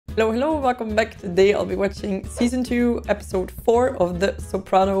Hello, hello, welcome back. Today I'll be watching season 2, episode 4 of The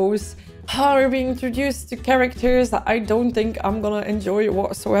Sopranos. We're being introduced to characters that I don't think I'm gonna enjoy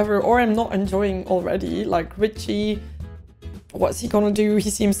whatsoever, or I'm not enjoying already. Like Richie, what's he gonna do? He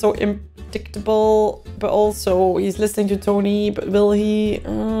seems so unpredictable, but also he's listening to Tony, but will he?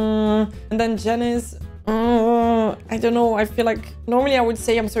 And then Janice, I don't know. I feel like normally I would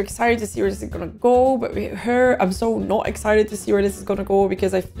say I'm so excited to see where this is gonna go, but with her, I'm so not excited to see where this is gonna go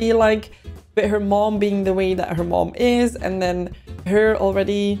because I feel like with her mom being the way that her mom is, and then her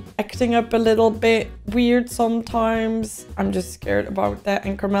already acting up a little bit weird sometimes, I'm just scared about that.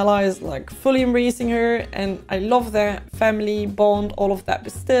 And Carmela is like fully embracing her, and I love that family bond, all of that,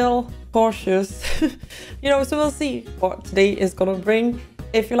 but still cautious. You know, so we'll see what today is gonna bring.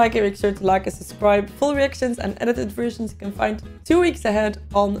 If you like it, make sure to like and subscribe. Full reactions and edited versions you can find 2 weeks ahead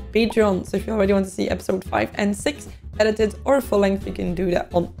on Patreon. So if you already want to see episode 5 and 6 edited or full length, you can do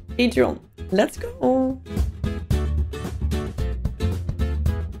that on Patreon. Let's go!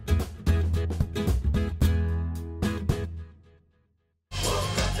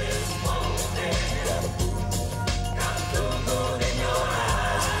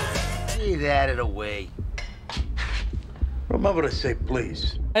 Get out of the way. Remember to say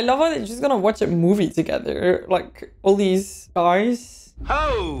please. I love how they're just gonna watch a movie together. Like, all these guys.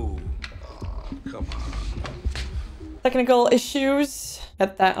 Oh! Come on. Technical issues.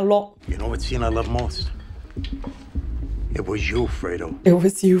 Get that a lot. You know what scene I love most? It was you, Fredo. It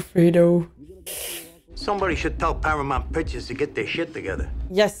was you, Fredo. Somebody should tell Paramount Pictures to get their shit together.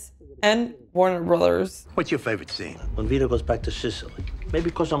 Yes, and Warner Brothers. What's your favorite scene? When Vito goes back to Sicily. Maybe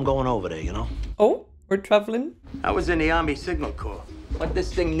because I'm going over there, you know? Oh, we're traveling. I was in the Army Signal Corps. What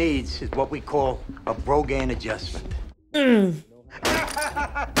this thing needs is what we call a Brogan adjustment. Did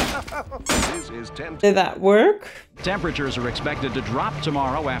that work? Temperatures are expected to drop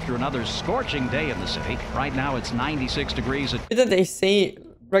tomorrow after another scorching day in the city. Right now it's 96 degrees. Did they say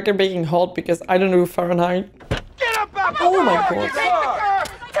record breaking hot because I don't know Fahrenheit? Get up out Oh my god.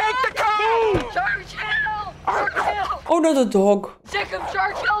 Take the car! Churchill! Churchill! Oh no, the dog. Sick of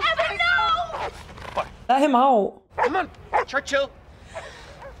Churchill! No! Let him out. Come on, Churchill!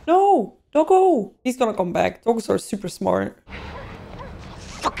 No, doggo. He's gonna come back. Dogs are super smart.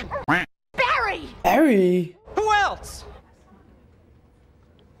 Barry! Barry. Who else?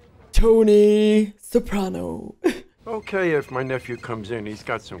 Tony Soprano. Okay, if my nephew comes in, he's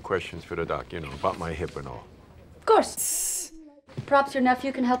got some questions for the doc, you know, about my hip and all. Of course. Perhaps your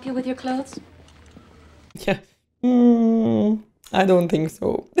nephew can help you with your clothes? Yeah. I don't think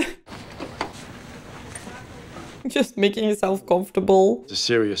so. Just making yourself comfortable. He's a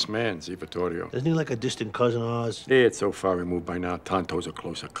serious man, Vittorio. Isn't he like a distant cousin of ours? Yeah, it's so far removed by now. Tonto's a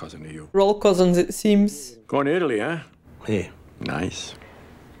closer cousin to you. We're all cousins, it seems. Going to Italy, huh? Yeah. Nice.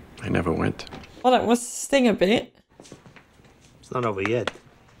 I never went. Well, that must sting a bit. It's not over yet.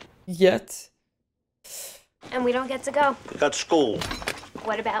 Yet. And we don't get to go. We got school.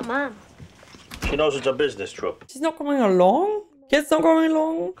 What about Mom? She knows it's a business trip. She's not coming along? Kids not going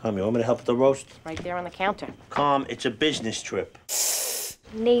along? Come, you want me to help with the roast? Right there on the counter. Come, it's a business trip.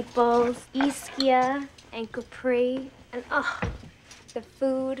 Naples, Ischia, and Capri, and the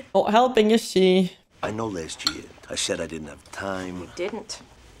food. Not helping, is she? I know last year I said I didn't have time. Didn't.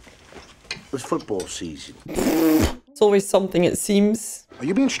 It was football season. It's always something, it seems. Are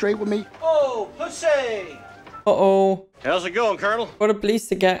you being straight with me? Oh, pussy! Uh-oh. How's it going, Colonel? What a place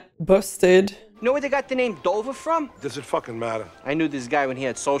to get busted. You know where they got the name Dover from? Does it fucking matter? I knew this guy when he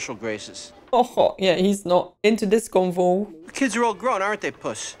had social graces. Oh, yeah, he's not into this convo. The kids are all grown, aren't they,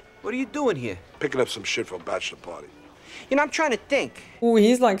 puss? What are you doing here? Picking up some shit for a bachelor party. You know, I'm trying to think. Oh,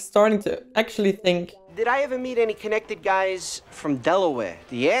 he's like starting to actually think. Did I ever meet any connected guys from Delaware?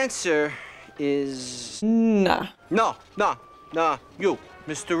 The answer is... Nah. No, you,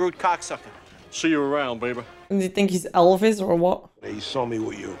 Mr. Root Cocksucker. See you around, baby. Do you think he's Elvis or what? Hey, you saw me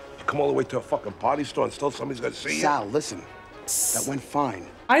with you. You come all the way to a fucking party store and still somebody's gonna see you? Sal, listen. That went fine.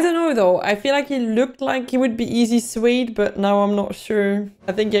 I don't know though. I feel like he looked like he would be easy swayed, but now I'm not sure.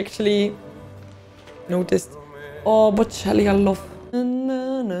 I think he actually noticed. Oh, Bocelli, I love.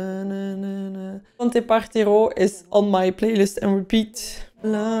 Conte Partiro is on my playlist and repeat. I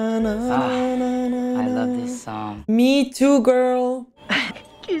love this song. Me too, girl.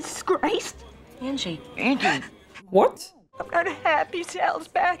 Jesus Christ. Angie. What? I'm not happy Sal's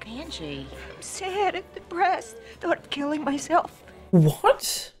back. Angie. I'm sad and depressed. Thought of killing myself.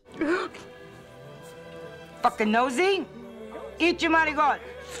 What? Fucking nosy. Eat your money, God.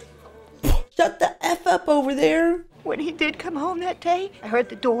 Shut the F up over there. When he did come home that day, I heard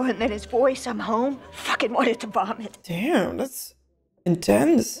the door and then his voice, I'm home. Fucking wanted to vomit. Damn, that's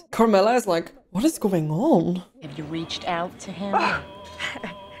Intense. Carmela is like, what is going on? Have you reached out to him?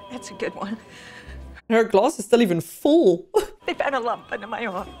 That's a good one. Her glass is still even full. They found a lump under my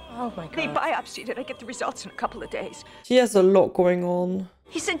arm. Oh my God. They biopsied it. I get the results in a couple of days. She has a lot going on.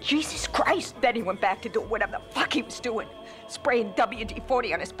 He said, Jesus Christ. Then he went back to do whatever the fuck he was doing. Spraying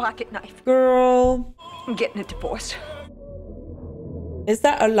WD-40 on his pocket knife. Girl. I'm getting a divorce. Is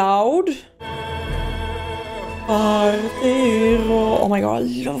that allowed? Oh my god, I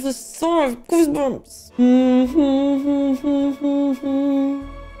love this song. Goosebumps.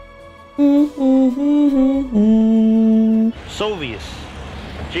 Soviets.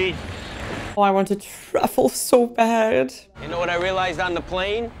 Jesus. Oh, I want to travel so bad. You know what I realized on the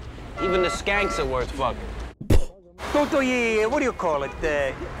plane? Even the skanks are worth fucking. Toto, what do you call it?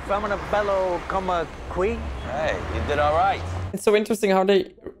 Femina bello coma qui? Hey, you did all right. It's so interesting how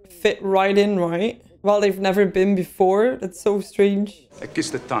they fit right in, right? Well, they've never been before. That's so strange. What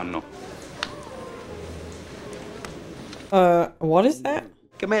is that?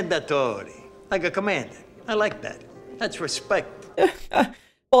 Commendatore. Like a commander. I like that. That's respect.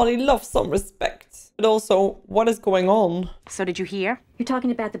 Polly loves some respect. But also, what is going on? So did you hear? You're talking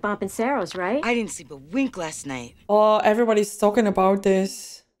about the bump in Saros, right? I didn't sleep a wink last night. Oh, everybody's talking about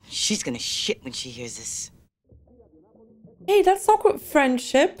this. She's gonna shit when she hears this. Hey, that's not good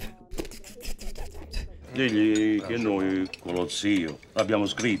friendship. Digli che noi con lo zio abbiamo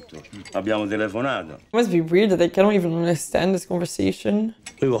scritto, abbiamo telefonato. It must be weird that they cannot even understand this conversation.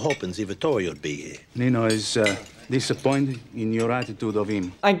 We were hoping Zia Vittorio would be here. Nino is disappointed in your attitude of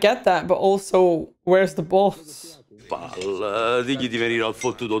him. I get that, but also, where's the boss? Palla, digli di venire al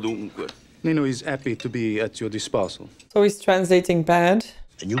fottuto dunque. Nino is happy to be at your disposal. So he's translating bad.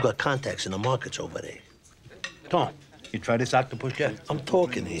 And you got contacts in the markets over there. Tom, you try this octopus yet? I'm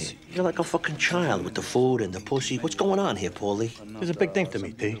talking here. You're like a fucking child with the food and the pussy. What's going on here, Paulie? It's a big thing to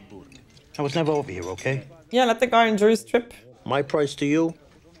me, T. I was never over here, okay? Yeah, let the guy enjoy his trip. My price to you?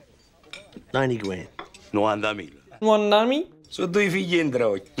 90 grand. 90.000. One nami? Sono due figli in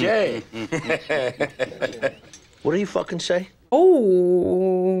drocce. What do you fucking say?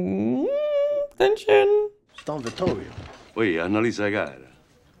 Oh, tension. Don Vittorio. Poi, Annalisa cara.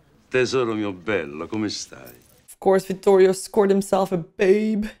 Tesoro mio bello, come stai? Of course, Vittorio scored himself a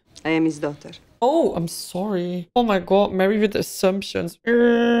babe. I am his daughter. Oh, I'm sorry. Oh my god, married with assumptions.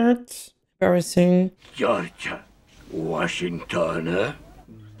 Embarrassing. Georgia, Washington,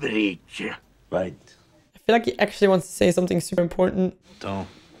 Bridge. Right. I feel like he actually wants to say something super important. Don't.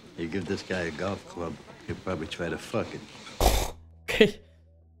 You give this guy a golf club, he'll probably try to fuck it. Okay.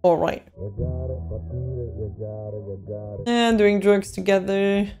 Alright. And doing drugs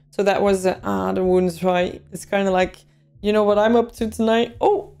together. So that was the wounds, right? It's kind of like, you know what I'm up to tonight?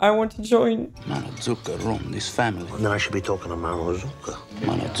 Oh, I want to join. Mano Zucca ruined this family. And then I should be talking to Mano Zucca.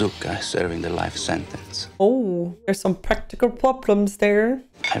 Mano Zucca is serving the life sentence. Oh, there's some practical problems there.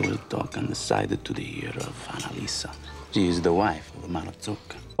 I will talk on the side to the ear of Annalisa. She is the wife of Mano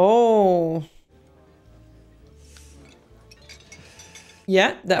Zucca. Oh.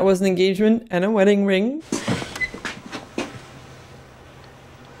 Yeah, that was an engagement and a wedding ring.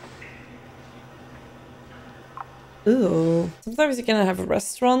 Ew. Sometimes you can have a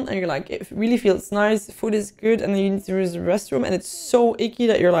restaurant and you're like, it really feels nice, the food is good, and then you need to use the restroom and it's so icky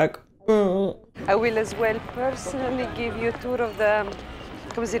that you're like, ugh. I will as well personally give you a tour of the...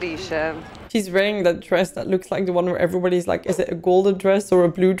 Come si dice? She's wearing that dress that looks like the one where everybody's like, is it a golden dress or a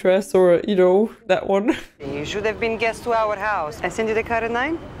blue dress or, you know, that one? You should have been guest to our house. I send you the car at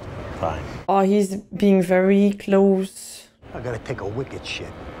 9? Fine. Oh, he's being very close. I gotta take a wicked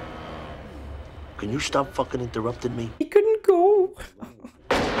shit. Can you stop fucking interrupting me? He couldn't go.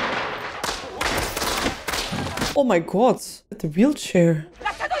 Oh my god, the wheelchair.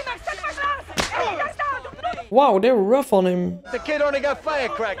 Wow, they were rough on him. The kid only got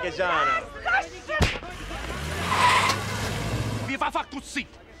firecrackers on him.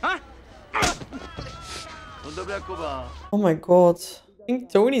 Oh my god. I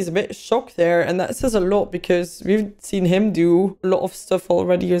think Tony's a bit shocked there, and that says a lot because we've seen him do a lot of stuff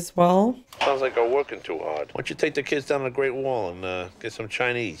already as well. Sounds like I'm working too hard. Why don't you take the kids down to the Great Wall and get some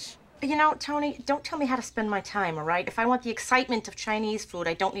Chinese? You know, Tony, don't tell me how to spend my time, all right? If I want the excitement of Chinese food,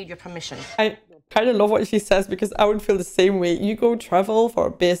 I don't need your permission. I kind of love what she says because I would feel the same way. You go travel for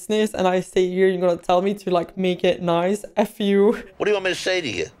business and I stay here, you're gonna tell me to like make it nice. F you. What do you want me to say to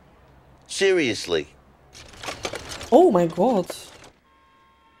you? Seriously. Oh my god.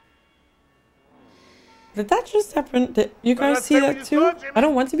 Did that just happen? Did you guys see that too? I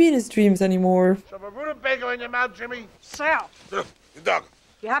don't want to be in his dreams anymore. Sal!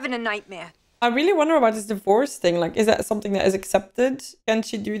 You're having a nightmare. I really wonder about this divorce thing. Like, is that something that is accepted? Can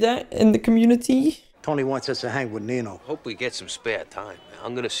she do that in the community? Tony wants us to hang with Nino. Hope we get some spare time.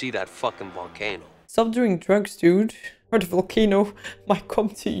 I'm gonna see that fucking volcano. Stop doing drugs, dude. Or the volcano might come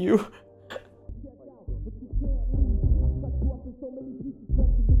to you.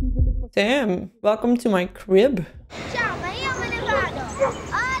 Damn, welcome to my crib.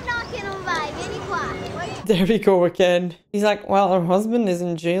 There we go again. He's like, well, her husband is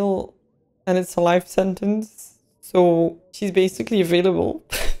in jail and it's a life sentence. So she's basically available.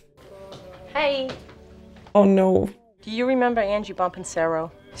 Hey. Oh no. Do you remember Angie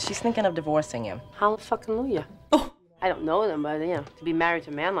Bompensero? She's thinking of divorcing him. Hallelujah. Oh. I don't know them, but you know, to be married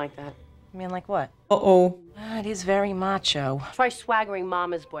to a man like that. I mean, like what? Uh-oh. It is very macho. Try swaggering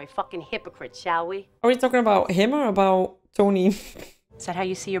mama's boy. Fucking hypocrite, shall we? Are we talking about him or about Tony? Is that how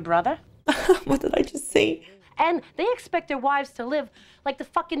you see your brother? What did I just say? And they expect their wives to live like the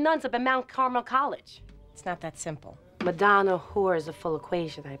fucking nuns up at Mount Carmel College. It's not that simple. Madonna whore is a full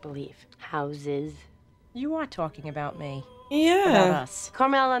equation, I believe. Houses. You are talking about me. Yeah. About us.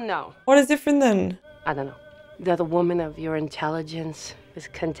 Carmela, no. What is different then? I don't know. That the woman of your intelligence is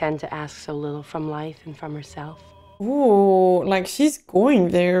content to ask so little from life and from herself. Ooh, like she's going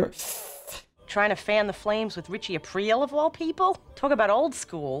there. Trying to fan the flames with Richie Aprile, of all people? Talk about old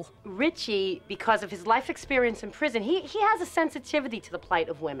school. Richie, because of his life experience in prison, he has a sensitivity to the plight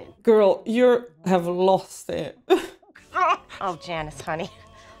of women. Girl, you have lost it. Oh, Janice, honey.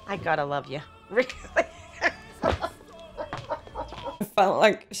 I gotta love you. I felt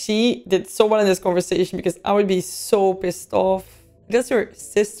like she did so well in this conversation because I would be so pissed off. That's your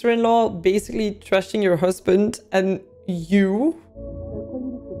sister-in-law basically trashing your husband and you.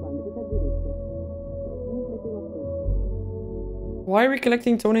 Why are we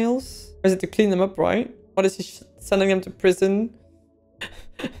collecting toenails? Or is it to clean them up, right? Or is he sending them to prison?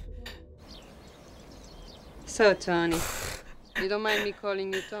 So, Tony, you don't mind me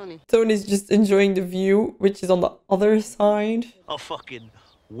calling you Tony? Tony's just enjoying the view, which is on the other side. A fucking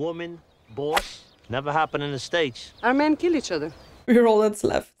woman boss? Never happened in the States. Our men kill each other. We're all that's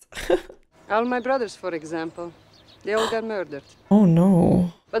left. All my brothers, for example. They all got murdered. Oh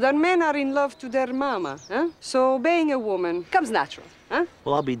no. But our men are in love to their mama, huh? So obeying a woman comes natural, huh?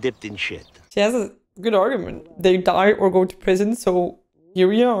 Well, I'll be dipped in shit. She has a good argument. They die or go to prison, so here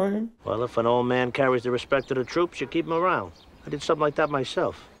we are. Well, if an old man carries the respect of the troops, you keep him around. I did something like that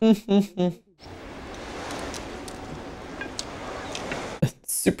myself.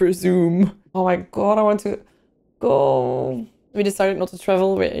 Super zoom. Oh my god, I want to go. We decided not to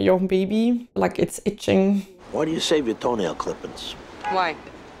travel with Joern baby. Like, it's itching. Why do you save your toenail clippings? Why?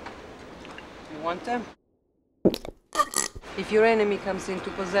 You want them? If your enemy comes into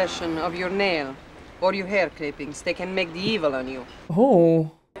possession of your nail or your hair clippings, they can make the evil on you.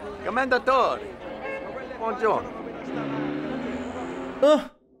 Oh. Commendatore. Buongiorno.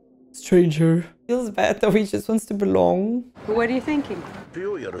 Stranger. Feels bad though, he just wants to belong. Who are you thinking?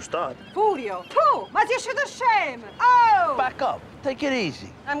 Furio to start. Furio. Pooh! But you should have shame! Oh! Back up. Take it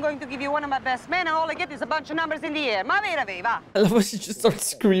easy. I'm going to give you one of my best men, and all I get is a bunch of numbers in the air. Ma vera viva! I love how she just starts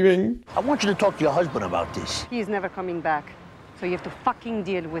screaming. I want you to talk to your husband about this. He's never coming back. So you have to fucking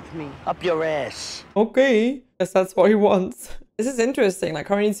deal with me. Up your ass. Okay. Guess that's what he wants. This is interesting, like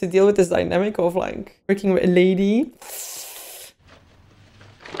how he needs to deal with this dynamic of like working with a lady.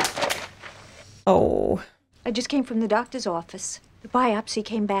 Oh. I just came from the doctor's office. The biopsy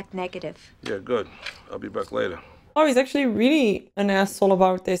came back negative. Yeah, good. I'll be back later. Oh, he's actually really an asshole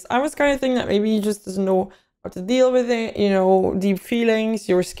about this. I was kind of thinking that maybe he just doesn't know how to deal with it. You know, deep feelings.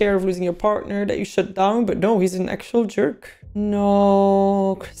 You were scared of losing your partner, that you shut down. But no, he's an actual jerk.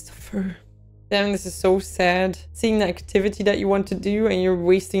 No, Christopher. Damn, this is so sad. Seeing the activity that you want to do and you're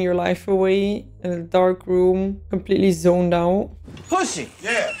wasting your life away in a dark room, completely zoned out. Pussy!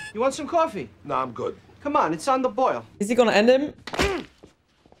 Yeah. You want some coffee? No, I'm good. Come on, it's on the boil. Is he gonna end him?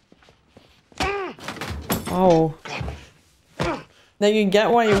 Oh. Now you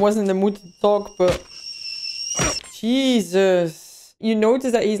get why he wasn't in the mood to talk, but... Jesus. You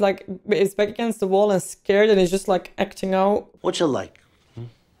notice that he's like, his back against the wall and scared and he's just like acting out. What's it like?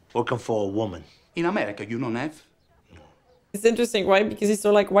 Working for a woman. In America, you don't have? It's interesting, right? Because he's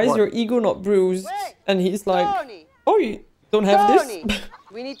so like, why is your ego not bruised? And he's like, Tony! Oh, you don't have Tony! this?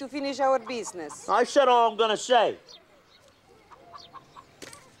 We need to finish our business. I said all I'm gonna say.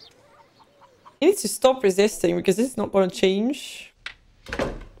 He needs to stop resisting because this is not gonna change. I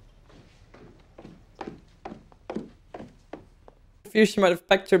fear she might have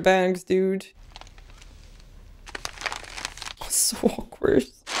packed her bags, dude. Oh, so awkward.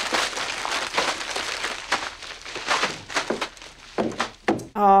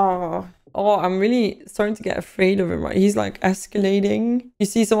 Ah, Oh, I'm really starting to get afraid of him, right? He's like escalating. You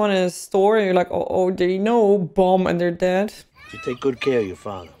see someone in a store and you're like, oh, they know, bomb, and they're dead. You take good care of your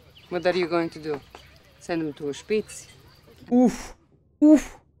father. What are you going to do? Send him to a Spitz? Oof.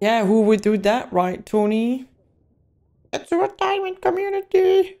 Oof. Yeah, who would do that, right, Tony? It's a retirement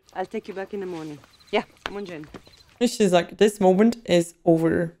community. I'll take you back in the morning. Yeah, come on, Jen. She's like, this moment is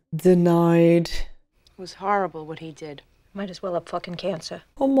over. Denied. It was horrible what he did. Might as well have fucking cancer.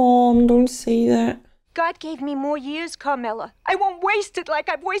 Come on, don't say that. God gave me more years, Carmela. I won't waste it like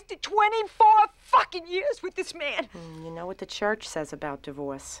I've wasted 24 fucking years with this man. You know what the church says about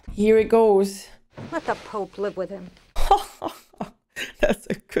divorce. Here it goes. Let the Pope live with him. That's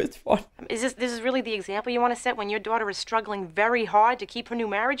a good one. This is really the example you want to set when your daughter is struggling very hard to keep her new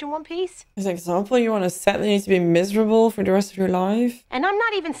marriage in one piece? It's an example you want to set that you need to be miserable for the rest of your life? And I'm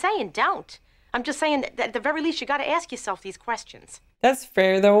not even saying don't. I'm just saying that at the very least you got to ask yourself these questions. That's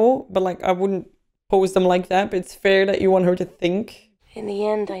fair though, but like I wouldn't pose them like that, but it's fair that you want her to think. In the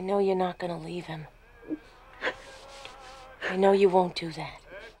end, I know you're not gonna leave him. I know you won't do that.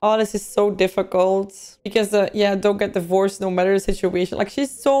 Oh, this is so difficult. Because, yeah, don't get divorced no matter the situation. Like,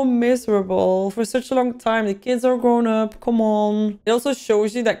 she's so miserable for such a long time. The kids are grown up. Come on. It also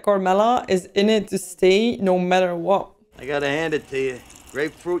shows you that Carmela is in it to stay no matter what. I gotta hand it to you.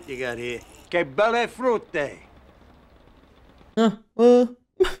 Great fruit you got here. Que belle frutte.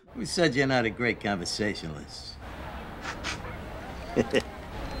 Who said you're not a great conversationalist?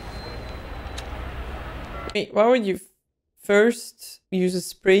 Wait, why would you first use a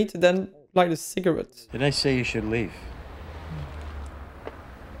spray to then light a cigarette? Did I say you should leave?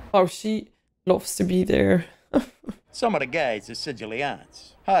 Oh, she loves to be there. Some of the guys are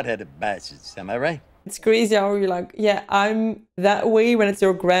Sicilians. Hard-headed bastards, am I right? It's crazy how you're like, yeah, I'm that way when it's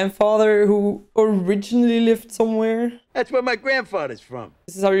your grandfather who originally lived somewhere. That's where my grandfather's from.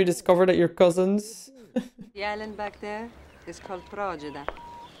 This is how you discover that you're cousins. The island back there is called Progeda.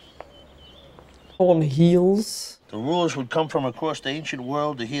 On heels. The rulers would come from across the ancient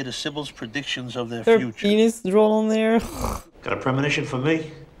world to hear the Sibyl's predictions of their Her future. penis drawn on there. Got a premonition for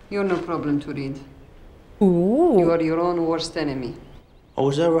me? You're no problem to read. Ooh. You are your own worst enemy. Oh,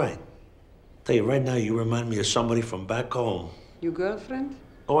 is that right? Tell you right now, you remind me of somebody from back home. Your girlfriend?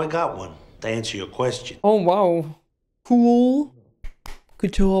 Oh, I got one. To answer your question. Oh, wow. Cool.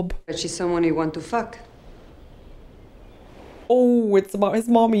 Good job. But she's someone you want to fuck. Oh, it's about his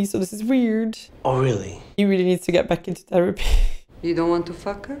mommy, so this is weird. Oh, really? He really needs to get back into therapy. You don't want to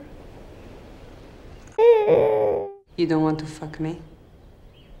fuck her? You don't want to fuck me?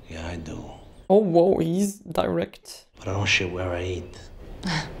 Yeah, I do. Oh, whoa, he's direct. But I don't shit where I eat.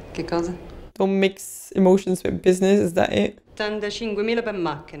 Che cosa? Don't mix emotions with business, is that it? 85.000 per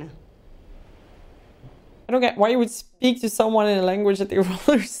macchina. I don't get why you would speak to someone in a language that they will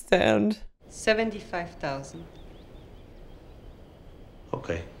understand. 75,000.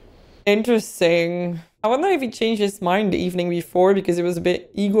 Okay. Interesting. I wonder if he changed his mind the evening before because he was a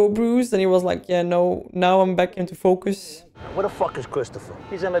bit ego bruised and he was like, yeah, no, now I'm back into focus. Where the fuck is Christopher?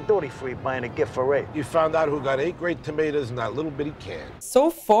 He's in a duty-free buying a gift for Ray. You found out who got 8 great tomatoes in that little bitty can. So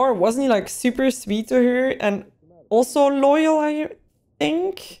far, wasn't he like super sweet to her and also loyal, I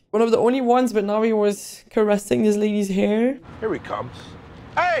think? One of the only ones, but now he was caressing this lady's hair. Here he comes.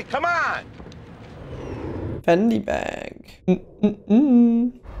 Hey, come on! Fendi bag.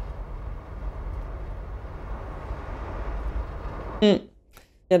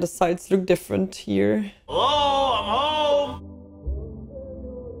 Yeah, the sides look different here. Hello, I'm home!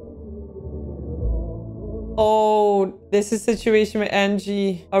 Oh, this is a situation with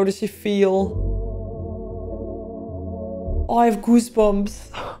Angie. How does she feel? Oh, I have goosebumps.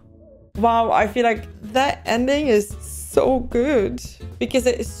 Wow, I feel like that ending is so good because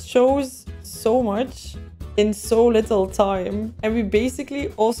it shows so much in so little time, and we basically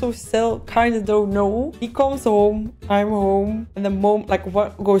also still kind of don't know. He comes home, I'm home, and the moment, like,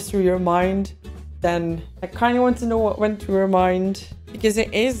 what goes through your mind then? I kind of want to know what went through her mind because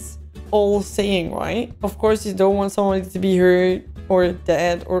it is all saying, right? Of course you don't want someone to be hurt or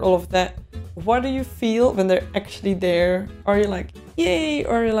dead or all of that. What do you feel when they're actually there? Are you like, yay,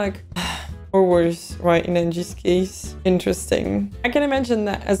 or are you like or worse, right? In Angie's case. Interesting. I can imagine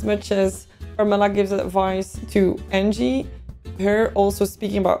that as much as Carmela gives advice to Angie, her also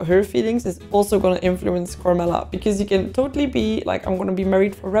speaking about her feelings is also going to influence Carmela, because you can totally be like, I'm going to be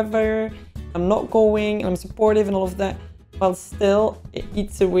married forever, I'm not going, I'm supportive and all of that, while still it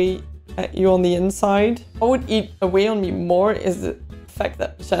eats away at you on the inside. What would eat away on me more is the fact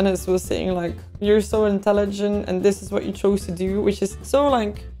that Janice was saying like, you're so intelligent and this is what you chose to do, which is so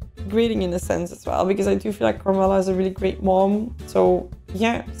like grading in a sense as well, because I do feel like Carmela is a really great mom. So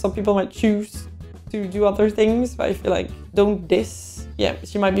yeah, some people might choose to do other things, but I feel like don't diss. Yeah,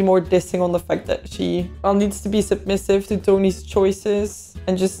 she might be more dissing on the fact that she needs to be submissive to Tony's choices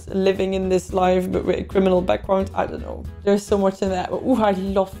and just living in this life but with a criminal background. I don't know. There's so much in that. But ooh, I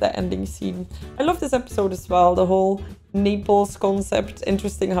love that ending scene. I love this episode as well. The whole Naples concept.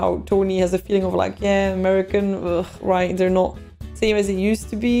 Interesting how Tony has a feeling of like, yeah, American, ugh, right, they're not same as it used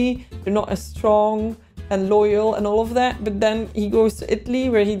to be. They're not as strong and loyal and all of that. But then he goes to Italy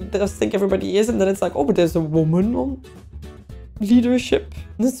where he does think everybody is, and then it's like, oh, but there's a woman on leadership.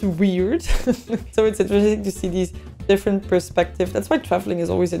 That's weird. So it's interesting to see these different perspectives. That's why traveling is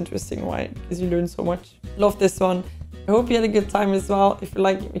always interesting, right? Because you learn so much. Love this one. I hope you had a good time as well. If you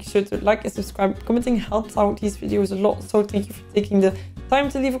like, make sure to like and subscribe. Commenting helps out these videos a lot. So thank you for taking the time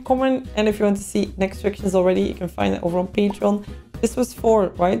to leave a comment. And if you want to see next reactions already, you can find it over on Patreon. This was 4,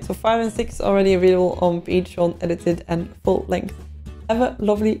 right? So 5 and 6 already available on Patreon, edited and full length. Have a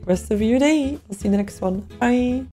lovely rest of your day. I'll see you in the next one. Bye.